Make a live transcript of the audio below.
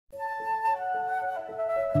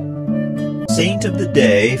Saint of the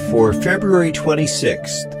Day for February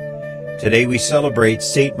 26th. Today we celebrate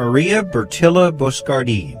St.Maria Bertilla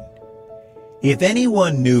Boscardin. If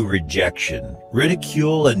anyone knew rejection,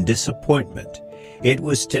 ridicule, and disappointment, it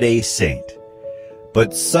was today's saint.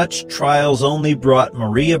 But such trials only brought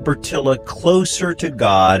Maria Bertilla closer to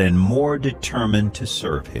God and more determined to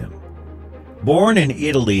serve Him. Born in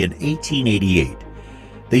Italy in 1888,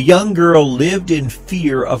 the young girl lived in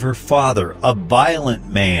fear of her father, a violent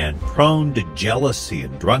man prone to jealousy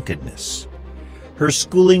and drunkenness. Her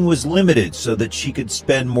schooling was limited so that she could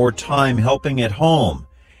spend more time helping at home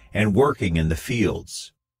and working in the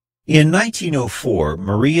fields. In 1904,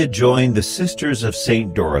 Maria joined the Sisters of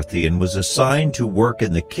Saint Dorothy and was assigned to work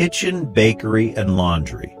in the kitchen, bakery, and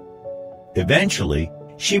laundry. Eventually,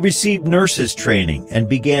 she received nurses training and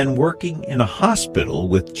began working in a hospital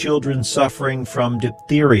with children suffering from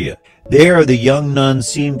diphtheria. There, the young nun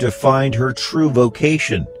seemed to find her true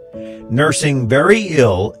vocation, nursing very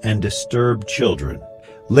ill and disturbed children.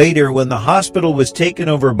 Later, when the hospital was taken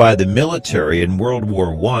over by the military in World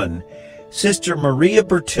War I, Sister Maria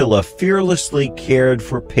Bertilla fearlessly cared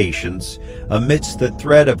for patients amidst the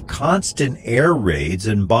threat of constant air raids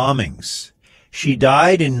and bombings. She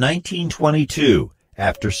died in 1922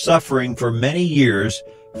 after suffering for many years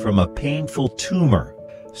from a painful tumor.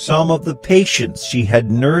 Some of the patients she had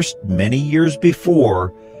nursed many years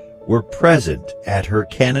before were present at her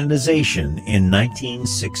canonization in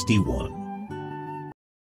 1961.